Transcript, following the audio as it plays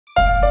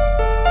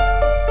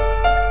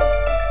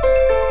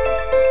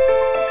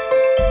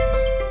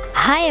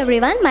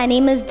everyone, my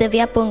name is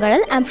Divya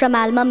Pungaral. I'm from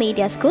Alma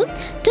Media School.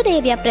 Today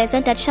we are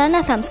present at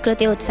Sharana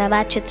Samskruti Utsava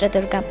at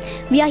Chitradurga.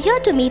 We are here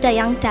to meet a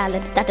young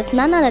talent that is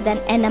none other than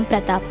N M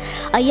Prathap,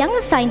 a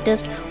young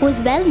scientist who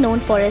is well known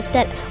for his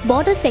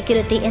border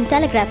security in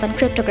telegraph and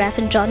cryptograph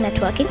and drone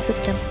networking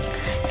system.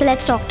 So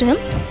let's talk to him.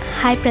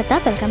 Hi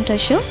Prathap, welcome to our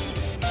show.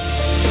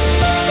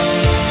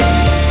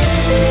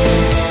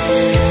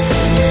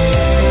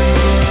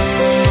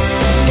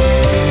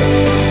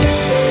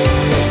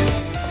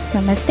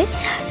 Namaste.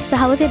 So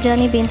how has your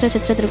journey been through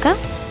Chitradurga?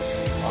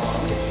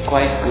 It's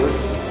quite good.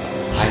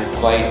 I'm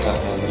quite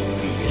puzzled.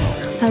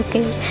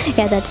 Okay,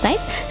 yeah, that's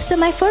nice. So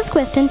my first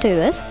question to you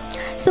is,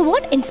 so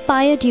what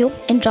inspired you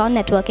in drone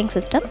networking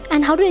system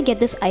and how do you get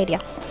this idea?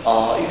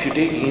 If you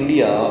take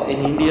India, in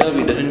India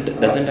we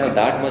doesn't have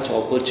that much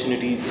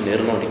opportunities in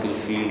aeronautical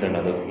field and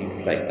other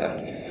fields like that.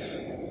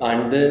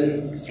 And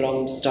then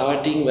from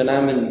starting when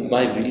I'm in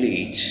my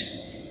village,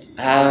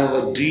 I have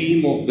a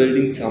dream of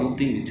building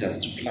something which has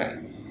to fly.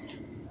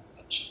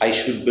 I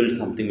should build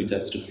something which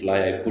has to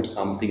fly. I put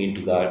something into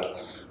that.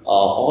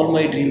 All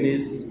my dream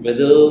is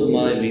whether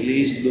my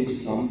village looks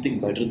something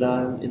better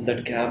than in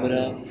that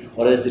camera,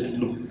 or else it's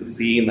look the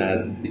same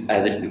as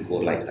it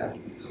before, like that.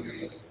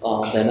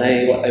 Then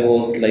I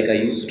was like, I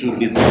used to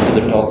listen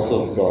to the talks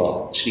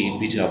of Shri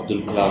APJ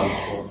Abdul Kalam,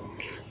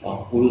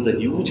 who is a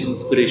huge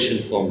inspiration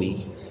for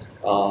me.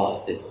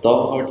 His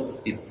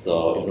thoughts, his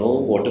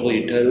whatever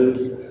he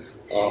tells.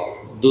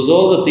 Those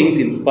all the things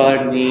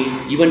inspired me.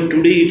 Even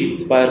today it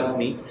inspires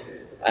me.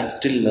 I'm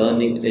still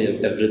learning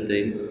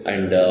everything.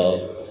 And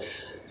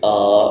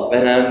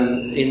when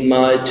I'm in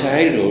my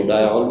childhood,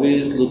 I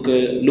always look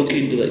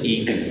into the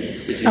eagle,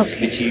 which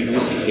he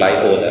used to fly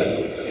over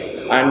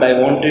there. And I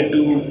wanted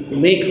to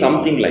make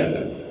something like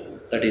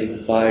that. That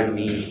inspired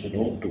me,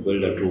 to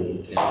build a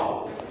drone.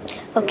 Yeah.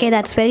 Okay,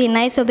 that's very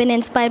nice. You've been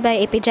inspired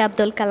by APJ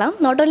Abdul Kalam.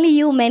 Not only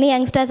you, many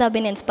youngsters have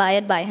been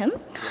inspired by him.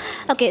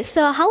 Okay,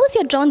 so how is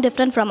your drone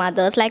different from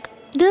others? Like,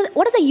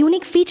 what is a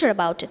unique feature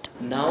about it?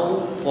 Now,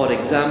 for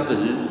example,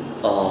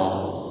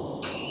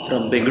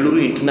 from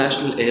Bengaluru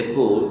International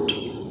Airport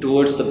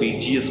towards the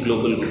BGS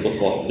Global Group of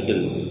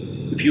Hospitals,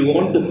 if you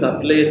want to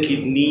supply a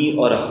kidney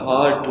or a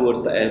heart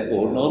towards the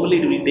airport,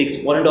 normally it will take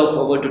 1.5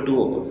 hours to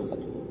 2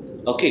 hours.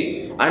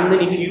 Okay, and then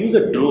if you use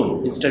a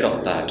drone instead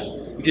of that,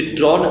 if you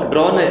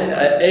drawn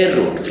an air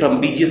route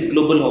from BGS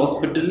Global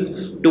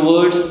Hospital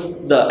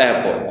towards the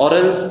airport, or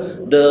else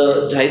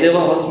the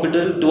Jaideva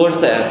Hospital towards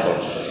the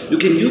airport, you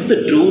can use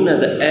the drone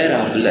as an air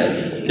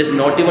ambulance. It is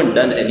not even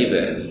done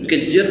anywhere. You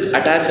can just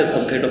attach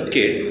some kind of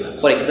kit,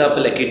 for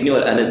example a kidney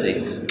or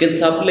anything. You can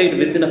supply it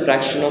within a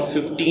fraction of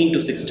 15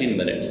 to 16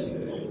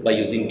 minutes by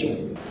using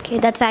drone. Okay,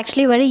 that's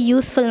actually very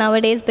useful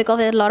nowadays because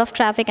there's a lot of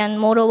traffic and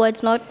moreover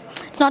it's not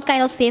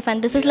kind of safe,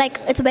 and this is like,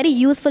 it's very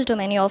useful to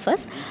many of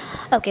us.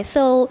 Okay,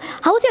 so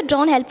how is your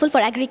drone helpful for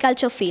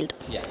agriculture field?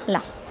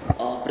 Yeah.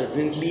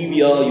 Presently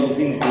we are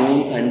using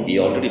drones and we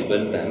already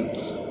built them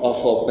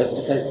for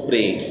pesticide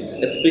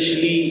spraying.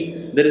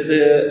 Especially there is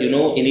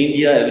in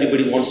India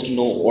everybody wants to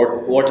know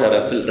what a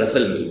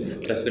raffle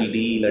means, raffle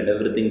deal and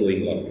everything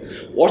going on.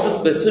 What's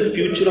the special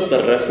feature of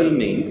the raffle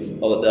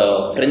means, or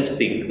the French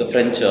thing, the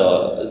French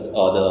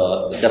or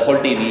the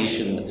Dassault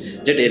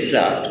aviation jet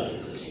aircraft?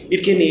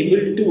 It can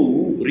able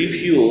to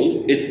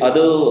refuel its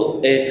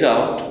other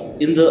aircraft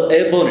in the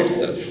airborne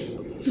itself.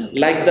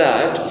 Like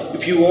that,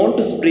 if you want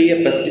to spray a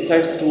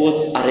pesticides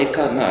towards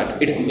areca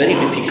nut, it is very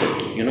difficult,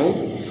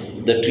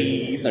 the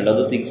trees and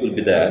other things will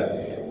be there.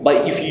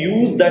 But if you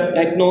use that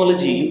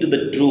technology into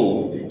the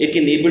drone, it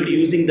can able to,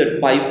 using that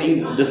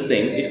piping, this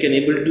thing, it can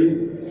able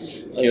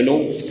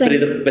to, spray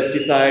the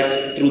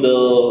pesticides through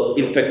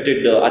the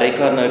infected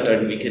areca nut,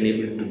 and we can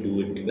able to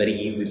do it very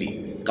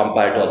easily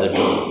compared to other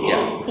drones.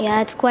 Yeah,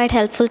 it's quite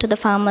helpful to the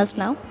farmers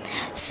now.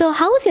 So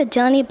how has your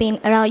journey been?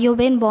 You've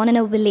been born in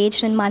a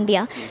village in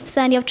Mandya,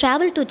 so and you've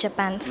traveled to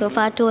Japan so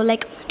far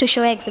to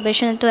show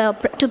exhibition,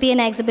 to be an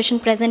exhibition,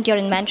 present your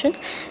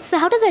inventions. So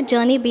how does that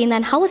journey been,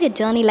 and how was your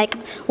journey like?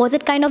 Was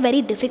it kind of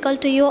very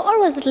difficult to you, or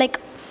was it like,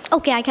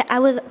 okay, I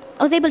was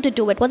able to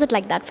do it? Was it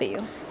like that for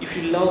you? If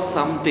you love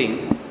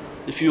something,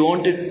 if you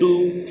wanted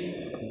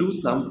to do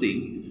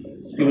something,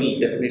 you will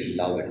definitely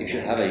love it. If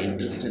you have an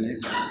interest in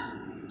it,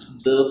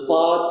 the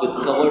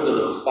path covered with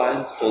the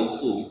spines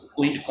also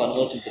going to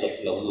convert into the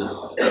flowers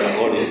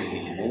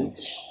accordingly,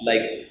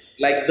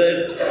 like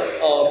that.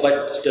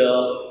 But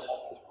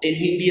in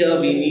India,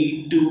 we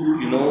need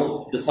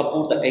to,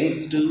 support the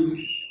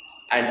youngsters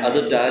and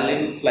other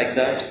talents like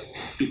that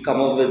to come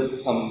up with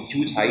some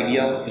huge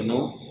idea.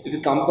 If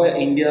you compare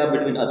India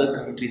between other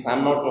countries,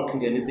 I'm not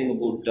talking anything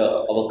about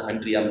our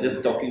country. I'm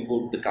just talking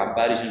about the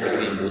comparison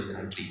between those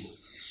countries.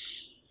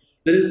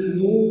 There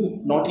is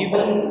not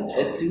even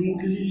a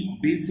single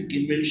basic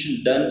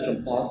invention done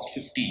from past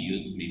 50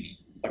 years, maybe,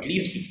 at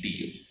least 50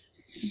 years.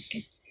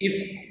 Okay.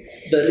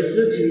 If the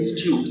research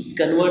institutes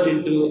convert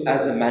into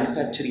as a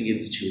manufacturing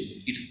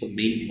institutes, it's the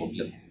main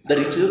problem. The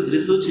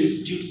research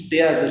institutes stay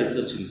as a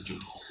research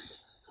institute.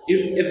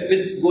 If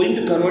it's going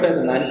to convert as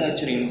a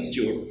manufacturing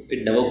institute,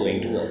 it's never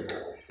going to work.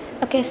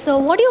 Okay, so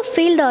what do you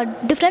feel the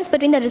difference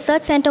between the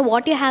research center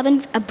what you have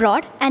in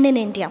abroad and in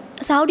India?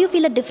 So how do you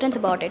feel the difference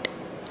about it?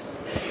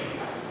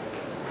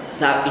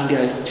 Now India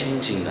is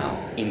changing now.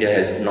 India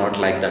is not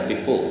like that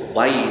before.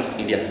 Why is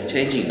India is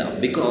changing now?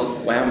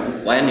 Because why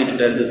I need to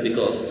tell this,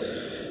 because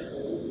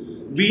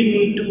we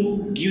need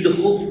to give the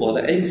hope for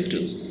the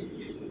youngsters.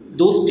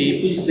 Those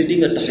people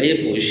sitting at the higher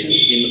positions,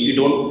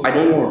 I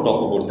don't want to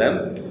talk about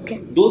them. Okay.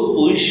 Those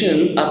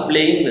positions are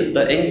playing with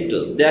the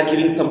youngsters. They are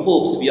giving some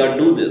hopes. We are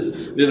do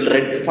this. We will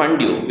ready to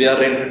fund you. We are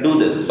ready to do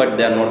this. But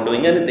they are not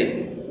doing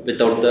anything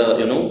without the,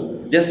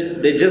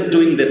 they're just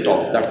doing their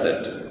talks. That's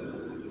it.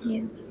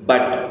 Yeah.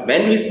 But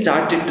when we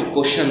started to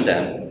question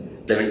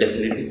them, they will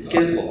definitely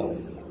scare for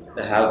us.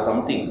 They have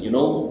something,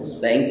 the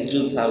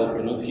youngsters have,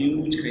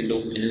 huge kind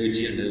of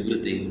energy and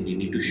everything. We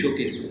need to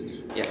showcase them.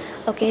 Yeah.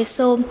 Okay,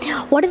 so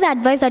what is the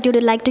advice that you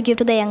would like to give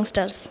to the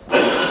youngsters?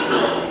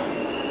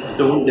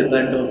 Don't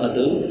depend on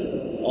others,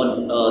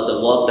 on the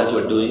work that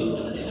you're doing.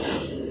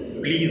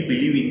 Please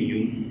believe in you.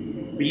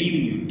 Believe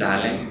in your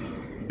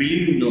talent.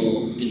 Believe in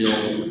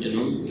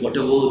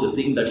whatever the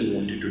thing that you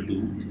wanted to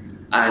do.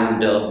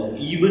 And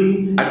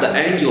even at the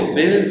end, your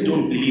parents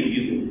don't believe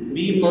you.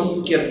 We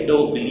must keep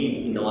our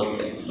belief in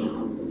ourselves.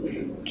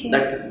 Okay.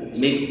 That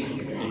makes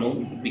us,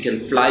 we can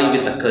fly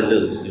with the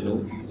colors,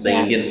 the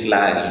Indian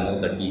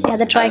flag, that we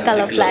the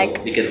tricolor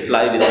flag. We can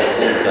fly with our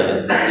own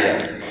colors.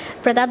 Yeah.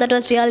 Pratap, that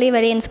was really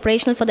very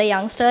inspirational for the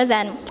youngsters,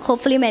 and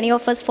hopefully many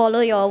of us follow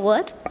your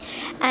words.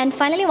 And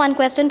finally, one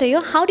question to you.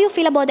 How do you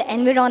feel about the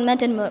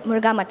environment in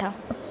Murugamata?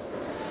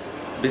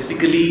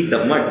 Basically,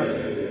 the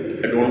mutts,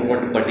 I don't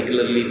want to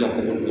particularly talk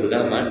about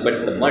Murugamat,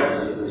 but the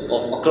mutts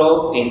of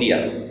across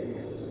India,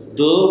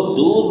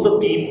 those the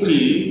people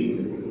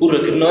who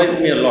recognize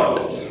me a lot.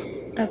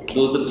 Okay.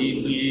 Those the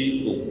people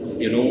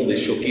who, they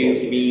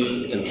showcased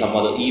me in some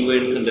other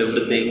events and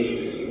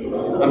everything.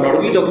 I'm not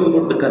only talking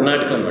about the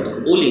Karnataka mutts,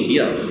 all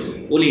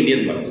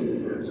Indian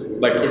mutts.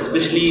 But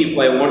especially if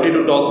I wanted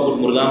to talk about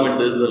Murugamat,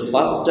 this is the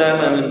first time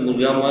I'm in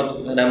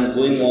Murugamat and I'm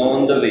going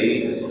on the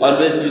way.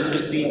 Always used to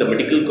see the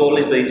medical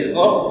college, the engineer,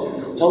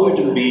 how it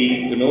will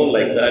be,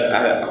 like that.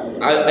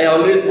 I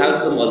always have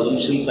some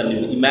assumptions and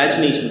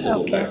imaginations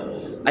about that.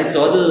 I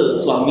saw the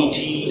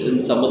Swamiji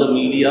in some other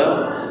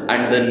media,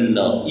 and then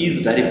he is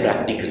very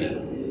practical.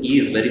 He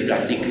is very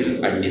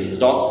practical, and his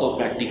talks are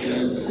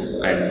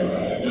practical, and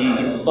he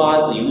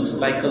inspires the youths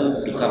like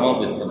us to come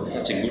up with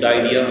such a good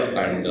idea.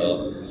 And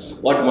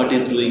what Mutt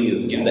is doing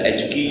is giving the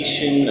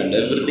education and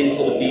everything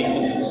for the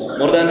people.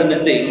 More than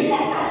anything,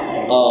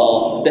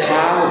 they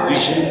have a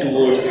vision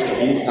towards to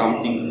do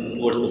something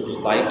towards the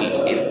society.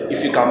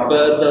 If you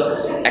compare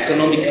the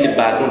economically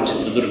background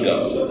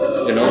Chitradurga,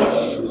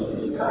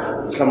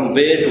 from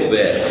where to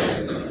where,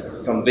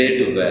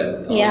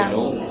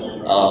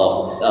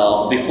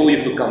 before,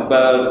 if you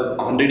compare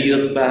 100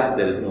 years back,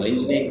 there is no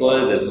engineering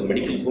college, there is no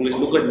medical college.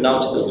 Look at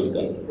now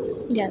Chitradurga.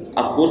 Yeah.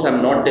 Of course,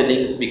 I'm not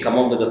telling we come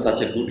up with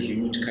such a good,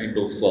 huge kind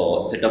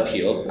of setup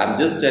here. I'm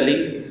just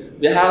telling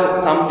we have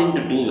something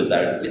to do with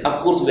that.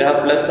 Of course, we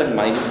have plus and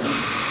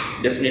minuses.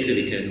 Definitely,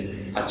 we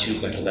can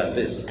achieve better than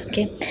this.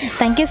 Okay.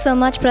 Thank you so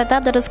much,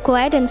 Pratap. That was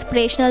quite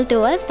inspirational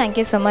to us. Thank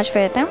you so much for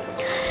your time.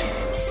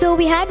 So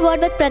we had word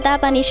with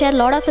Pratap and he shared a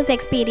lot of his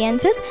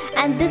experiences.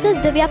 And this is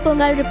Divya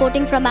Pungal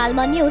reporting from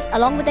Alma News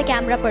along with the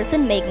camera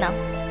person Meghna.